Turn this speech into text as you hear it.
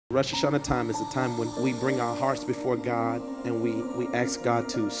Rosh Hashanah time is a time when we bring our hearts before God and we ask God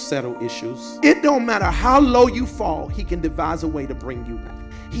to settle issues. It don't matter how low you fall, He can devise a way to bring you back.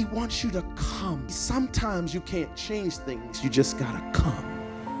 He wants you to come. Sometimes you can't change things, you just gotta come.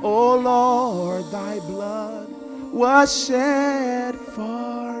 Oh Lord, thy blood was shed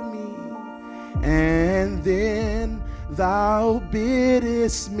for me, and then thou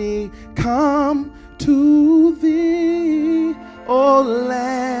biddest me come to thee. O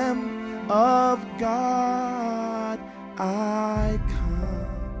Lamb of God, I come.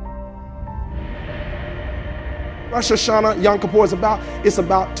 Rosh Hashanah, Yom Kippur it's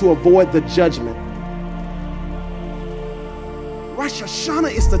about to avoid the judgment. Rosh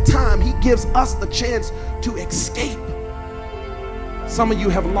Hashanah is the time He gives us the chance to escape. Some of you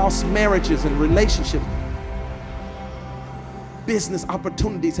have lost marriages and relationships. Business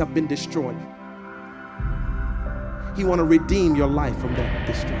opportunities have been destroyed. He wants to redeem your life from that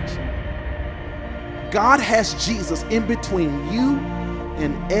destruction. God has Jesus in between you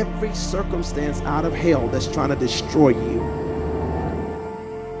and every circumstance out of hell that's trying to destroy you.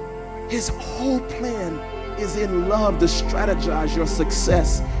 His whole plan is in love to strategize your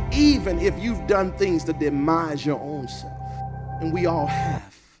success, even if you've done things to demise your own self. And we all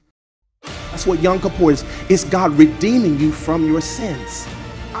have. That's what Yom Kippur is. It's God redeeming you from your sins.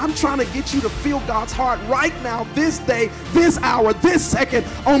 I'm trying to get you to feel God's heart right now, this day, this hour, this second,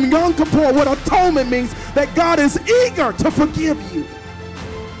 on Yom Kippur. What atonement means, that God is eager to forgive you.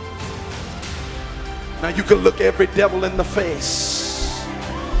 Now you can look every devil in the face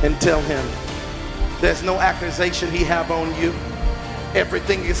and tell him, there's no accusation he have on you.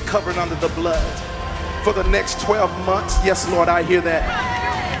 Everything is covered under the blood. For the next 12 months, yes, Lord, I hear that.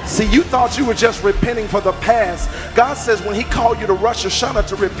 See, you thought you were just repenting for the past. God says when He called you to Rosh Hashanah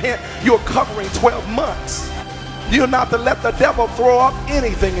to repent, you're covering 12 months. You're not to let the devil throw up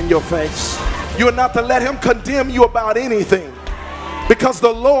anything in your face. You're not to let him condemn you about anything, because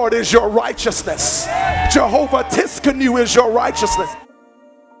the Lord is your righteousness. Jehovah Tiskanu is your righteousness.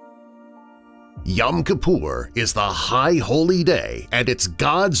 Yom Kippur is the high holy day, and it's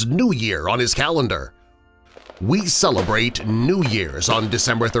God's New Year on His calendar. We celebrate New Year's on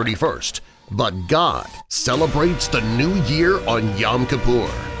December 31st, but God celebrates the New Year on Yom Kippur.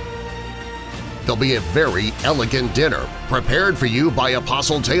 There'll be a very elegant dinner prepared for you by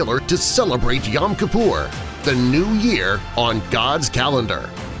Apostle Taylor to celebrate Yom Kippur, the New Year on God's calendar.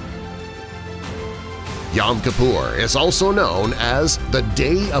 Yom Kippur is also known as the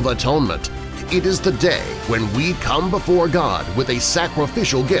Day of Atonement. It is the day when we come before God with a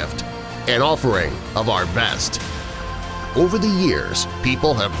sacrificial gift, an offering of our best. Over the years,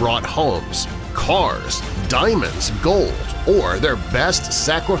 people have brought homes, cars, diamonds, gold, or their best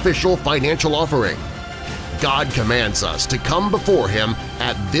sacrificial financial offering. God commands us to come before Him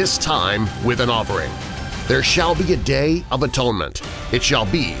at this time with an offering. There shall be a day of atonement. It shall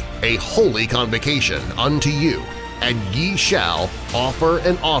be a holy convocation unto you, and ye shall offer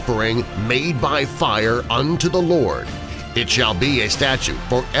an offering made by fire unto the Lord. It shall be a statute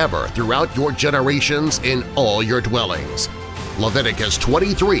forever throughout your generations in all your dwellings. Leviticus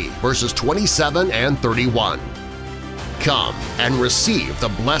 23 verses 27 and 31. Come and receive the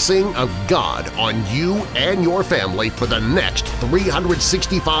blessing of God on you and your family for the next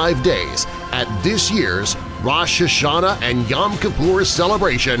 365 days at this year's Rosh Hashanah and Yom Kippur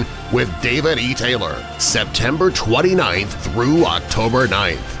celebration with David E. Taylor, September 29th through October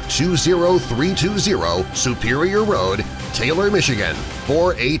 9th, 20320 Superior Road, Taylor, Michigan,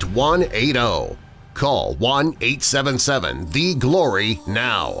 48180. Call 1-877-THE-GLORY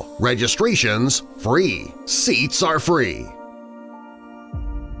now. Registration's free. Seats are free.